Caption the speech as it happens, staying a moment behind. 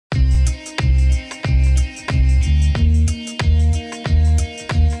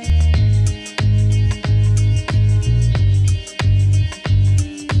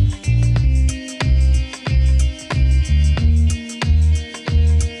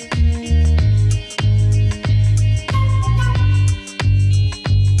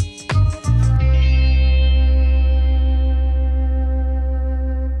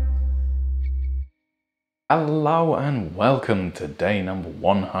Hello and welcome to day number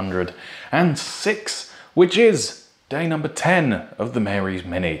 106, which is day number 10 of the Mary's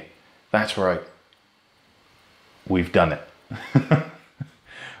Mini. That's right. We've done it.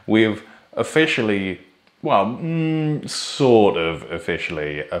 We've officially, sort of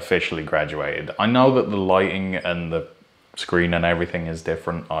officially graduated. I know that the lighting and the screen and everything is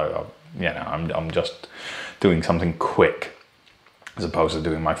different. I'm just doing something quick as opposed to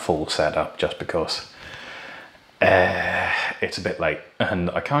doing my full setup just because it's a bit late and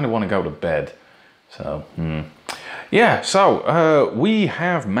I kind of want to go to bed. So, yeah, so we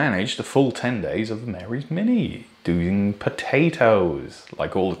have managed a full 10 days of the Mary's Mini, doing potatoes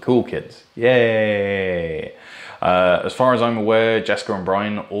like all the cool kids. Yay! As far as I'm aware, Jessica and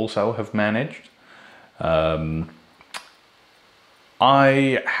Brian also have managed. I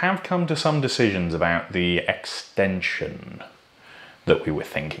have come to some decisions about the extension that we were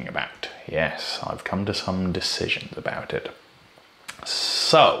thinking about. Yes, I've come to some decisions about it.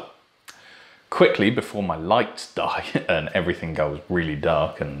 So, quickly before my lights die and everything goes really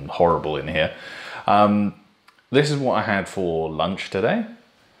dark and horrible in here, this is what I had for lunch today,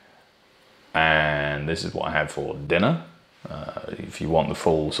 and this is what I had for dinner. If you want the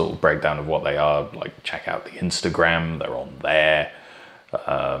full sort of breakdown of what they are, like, check out the Instagram, they're on there.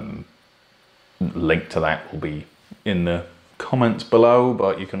 Link to that will be in the comments below,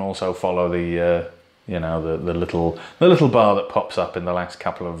 but you can also follow the the little bar that pops up in the last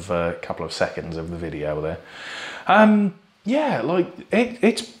couple of seconds of the video there. Yeah, like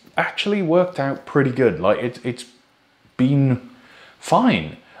it's actually worked out pretty good. Like it's been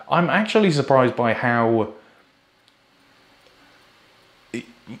fine. I'm actually surprised by how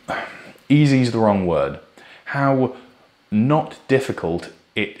easy is the wrong word, how not difficult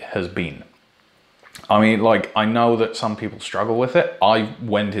it has been. I mean, like, I know that some people struggle with it. I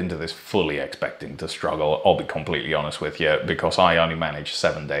went into this fully expecting to struggle, I'll be completely honest with you, because I only managed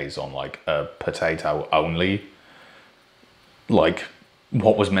 7 days on, like, a potato only, like,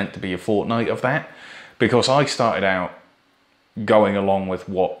 what was meant to be a fortnight of that. Because I started out going along with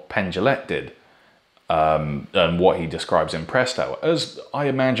what Penn Jillette did, and what he describes in Presto, as I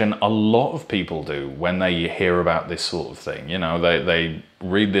imagine a lot of people do when they hear about this sort of thing. You know, they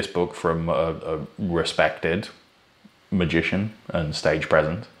read this book from a respected magician and stage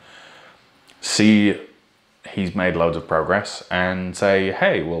presence, see he's made loads of progress, and say,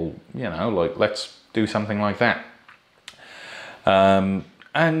 hey, well, you know, like, let's do something like that. And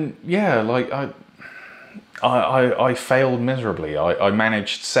yeah, like, I failed miserably. I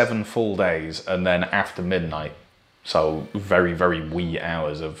managed 7 full days, and then after midnight, so very, very wee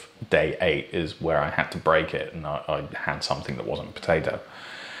hours of day 8 is where I had to break it, and I had something that wasn't a potato.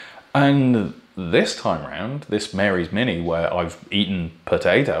 And this time round, this Mary's Mini, where I've eaten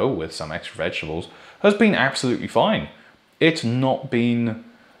potato with some extra vegetables, has been absolutely fine. It's not been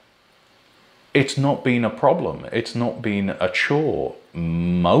a problem. It's not been a chore,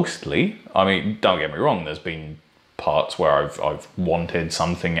 mostly. I mean, don't get me wrong, there's been parts where I've wanted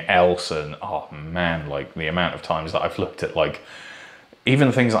something else, and oh man, like the amount of times that I've looked at, like,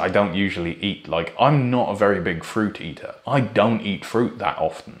 even things that I don't usually eat. Like, I'm not a very big fruit eater. I don't eat fruit that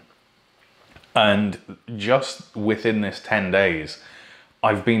often. And just within this 10 days,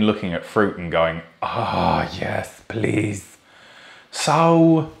 I've been looking at fruit and going, ah, oh, yes, please.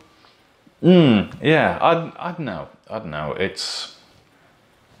 So, yeah, I don't know.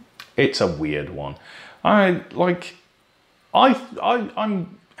 It's a weird one. I'm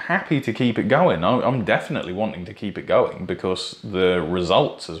happy to keep it going. I'm definitely wanting to keep it going because the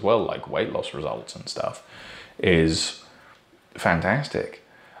results as well, like weight loss results and stuff, is fantastic.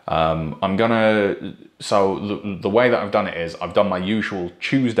 So the way that I've done it is I've done my usual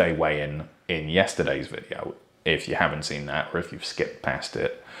Tuesday weigh-in in yesterday's video. If you haven't seen that, or if you've skipped past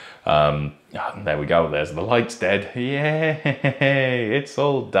it. There we go, there's the lights dead. Yay, it's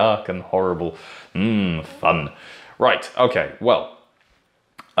all dark and horrible. Fun. Right, okay, well,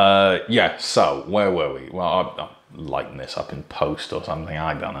 yeah, so where were we? Well, I'll lighten this up in post or something,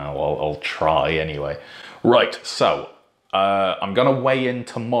 I don't know, I'll try anyway. Right, so I'm gonna weigh in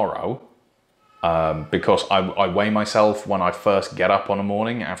tomorrow, because I weigh myself when I first get up on a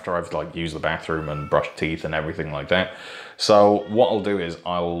morning after I've, like, used the bathroom and brushed teeth and everything like that. So what I'll do is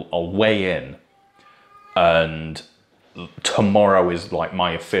I'll weigh in, and tomorrow is, like,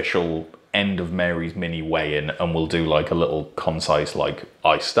 my official end of Mary's Mini weigh-in, and we'll do, like, a little concise, like,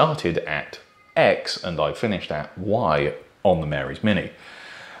 I started at X and I finished at Y on the Mary's Mini.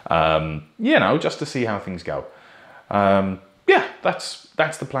 You know, just to see how things go. Yeah, that's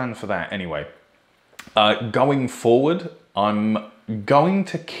the plan for that anyway. Going forward, I'm going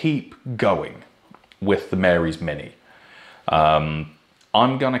to keep going. with the Mary's Mini. I'm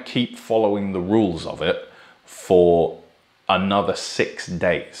gonna keep following the rules of it for another 6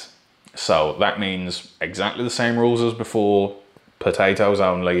 days. So that means exactly the same rules as before, potatoes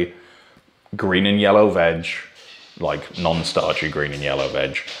only, green and yellow veg, like non-starchy green and yellow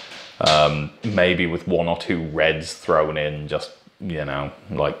veg, maybe with 1 or 2 reds thrown in, just, you know,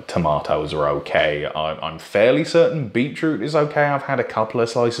 like tomatoes are okay. I'm fairly certain beetroot is okay. I've had a couple of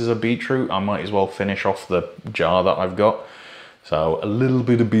slices of beetroot. I might as well finish off the jar that I've got. So a little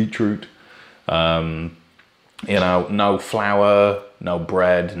bit of beetroot. You know, no flour, no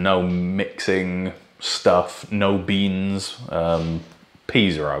bread, no mixing stuff, no beans.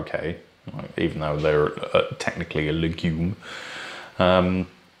 Peas are okay, even though they're technically a legume.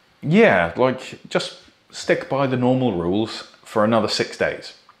 Yeah, like just stick by the normal rules for another 6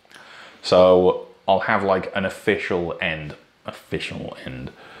 days. So I'll have like an official end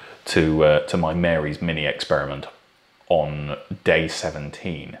to my Mary's Mini experiment on day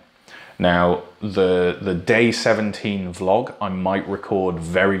 17. Now, the day 17 vlog, I might record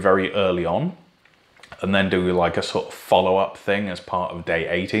very, very early on and then do like a sort of follow-up thing as part of day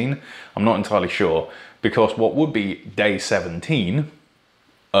 18. I'm not entirely sure, because what would be day 17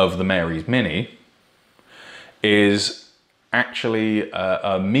 of the Mary's Mini is actually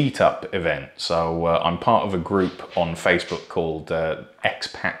a meetup event. So I'm part of a group on Facebook called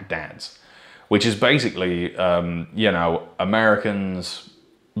Expat Dads, which is basically, you know, Americans,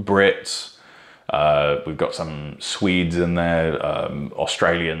 Brits, we've got some Swedes in there,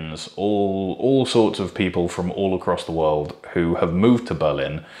 Australians, all sorts of people from all across the world who have moved to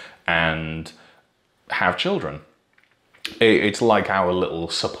Berlin and have children. It's like our little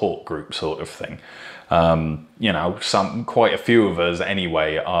support group sort of thing. You know, quite a few of us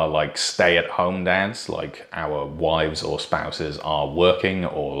anyway are like stay-at-home dads, like our wives or spouses are working,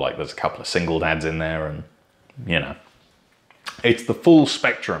 or like there's a couple of single dads in there, and you know, it's the full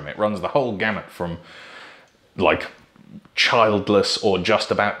spectrum. It runs the whole gamut from like childless or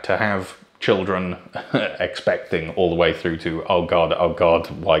just about to have children, expecting, all the way through to, oh God,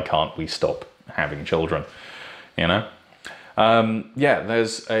 why can't we stop having children, you know? Yeah,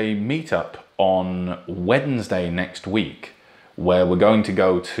 there's a meetup on Wednesday next week where we're going to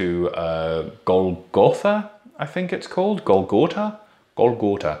go to Golgotha, I think it's called, Golgotha,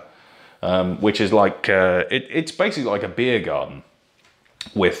 which is like, it's basically like a beer garden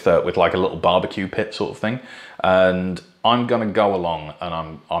with like a little barbecue pit sort of thing. And I'm gonna go along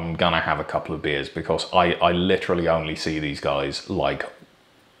and I'm gonna have a couple of beers, because I literally only see these guys like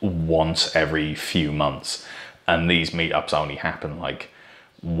once every few months. And these meetups only happen like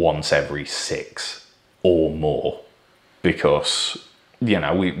once every 6 or more, because, you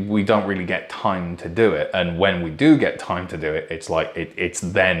know, we don't really get time to do it. And when we do get time to do it, it's like it's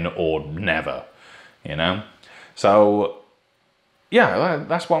then or never, you know? So yeah,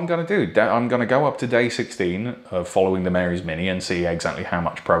 that's what I'm going to do. I'm going to go up to day 16 of following the Mary's Mini and see exactly how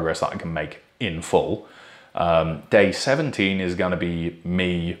much progress that I can make in full. Day 17 is going to be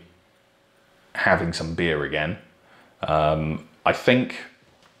me having some beer again. I think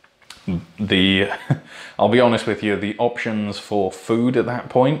I'll be honest with you, the options for food at that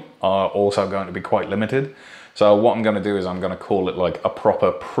point are also going to be quite limited. So what I'm going to do is I'm going to call it like a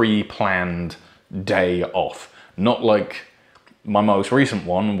proper pre-planned day off. Not like my most recent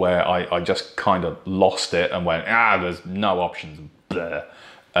one where I just kind of lost it and went, there's no options, bleh,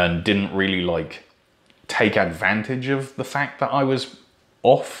 and didn't really like take advantage of the fact that I was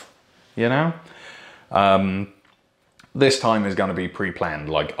off, you know? This time is going to be pre-planned.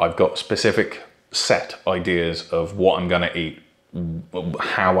 Like, I've got specific set ideas of what I'm going to eat,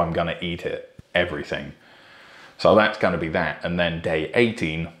 how I'm going to eat it, everything. So that's going to be that. And then day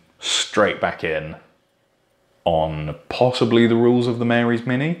 18, straight back in on possibly the rules of the Mary's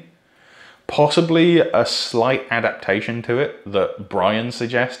Mini. Possibly a slight adaptation to it that Brian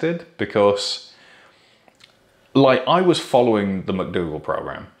suggested, because like I was following the McDougall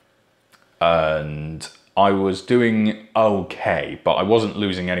program and I was doing okay, but I wasn't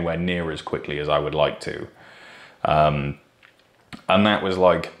losing anywhere near as quickly as I would like to. And that was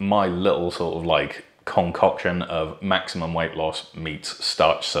like my little sort of like concoction of maximum weight loss meets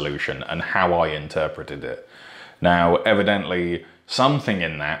starch solution and how I interpreted it. Now, evidently something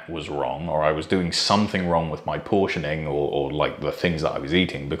in that was wrong, or I was doing something wrong with my portioning or like the things that I was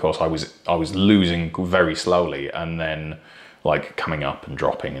eating, because I was losing very slowly and then like coming up and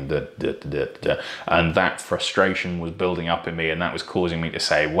dropping and and that frustration was building up in me, and that was causing me to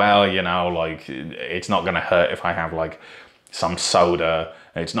say, well, you know, like it's not going to hurt if I have like some soda.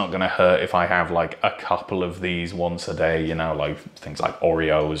 It's not going to hurt if I have like a couple of these once a day, you know, like things like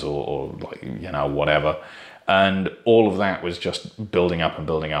Oreos or like, you know, whatever. And all of that was just building up and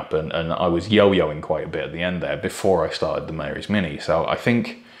building up. And I was yo-yoing quite a bit at the end there before I started the Mary's Mini. So I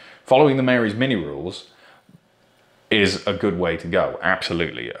think following the Mary's Mini rules is a good way to go.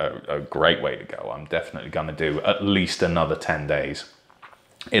 Absolutely a great way to go. I'm definitely going to do at least another 10 days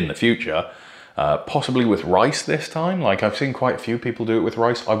in the future, possibly with rice this time. Like I've seen quite a few people do it with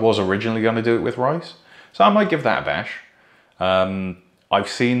rice. I was originally going to do it with rice, so I might give that a bash. I've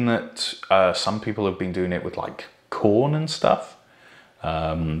seen that some people have been doing it with like corn and stuff. So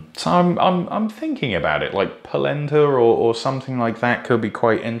I'm thinking about it, like polenta or something like that could be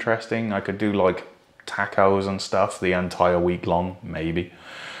quite interesting. I could do like tacos and stuff the entire week long, maybe.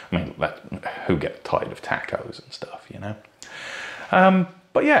 I mean, who gets tired of tacos and stuff, you know?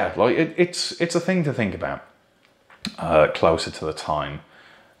 But yeah, like it's a thing to think about closer to the time,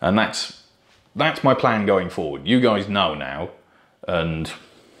 and that's my plan going forward. You guys know now, and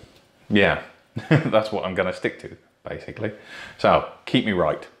yeah, that's what I'm gonna stick to basically. So keep me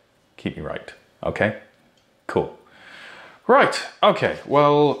right, okay, cool. Right, okay,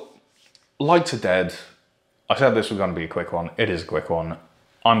 well, lights are dead. I said this was going to be a quick one. It is a quick one.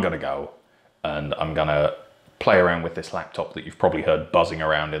 I'm going to go and I'm going to play around with this laptop that you've probably heard buzzing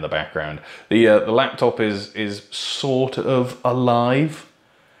around in the background. The laptop is sort of alive.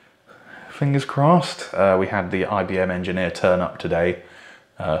 Fingers crossed. We had the IBM engineer turn up today,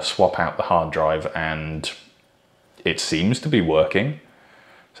 swap out the hard drive, and it seems to be working.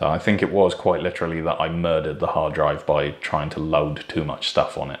 So I think it was quite literally that I murdered the hard drive by trying to load too much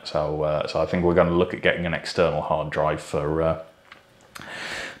stuff on it. So, so I think we're going to look at getting an external hard drive for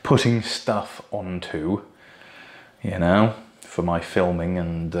putting stuff onto, you know, for my filming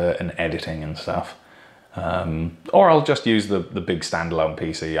and editing and stuff. Or I'll just use the big standalone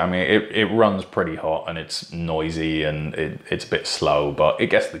PC. I mean, it runs pretty hot and it's noisy and it's a bit slow, but it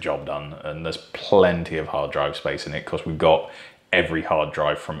gets the job done. And there's plenty of hard drive space in it because we've got every hard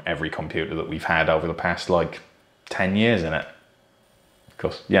drive from every computer that we've had over the past like 10 years in it.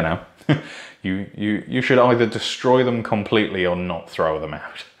 Because, you know, you should either destroy them completely or not throw them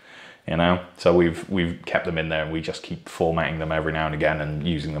out, you know? So we've kept them in there and we just keep formatting them every now and again and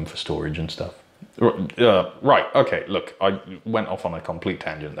using them for storage and stuff. Right, okay, look, I went off on a complete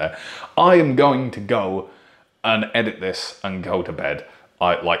tangent there. I am going to go and edit this and go to bed.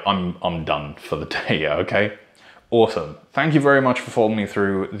 I'm done for the day, okay? Awesome. Thank you very much for following me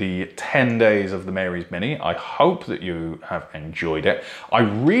through the 10 days of the Mary's Mini. I hope that you have enjoyed it. I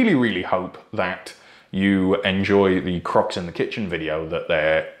really, really hope that you enjoy the Crocs in the Kitchen video that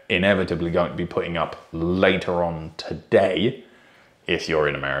they're inevitably going to be putting up later on today, if you're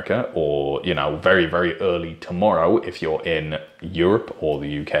in America, or, you know, very, very early tomorrow if you're in Europe or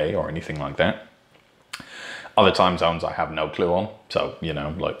the UK or anything like that. Other time zones I have no clue on, so, you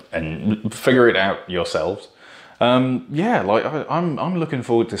know, like, and figure it out yourselves. Yeah, like I'm looking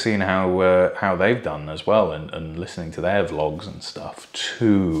forward to seeing how they've done as well, and listening to their vlogs and stuff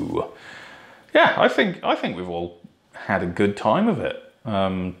too. Yeah, I think we've all had a good time of it.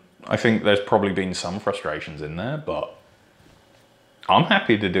 I think there's probably been some frustrations in there, but I'm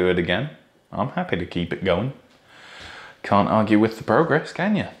happy to do it again. I'm happy to keep it going. Can't argue with the progress,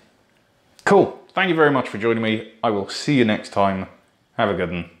 can you? Cool. Thank you very much for joining me. I will see you next time. Have a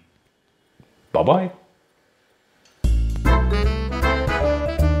good one. Bye-bye.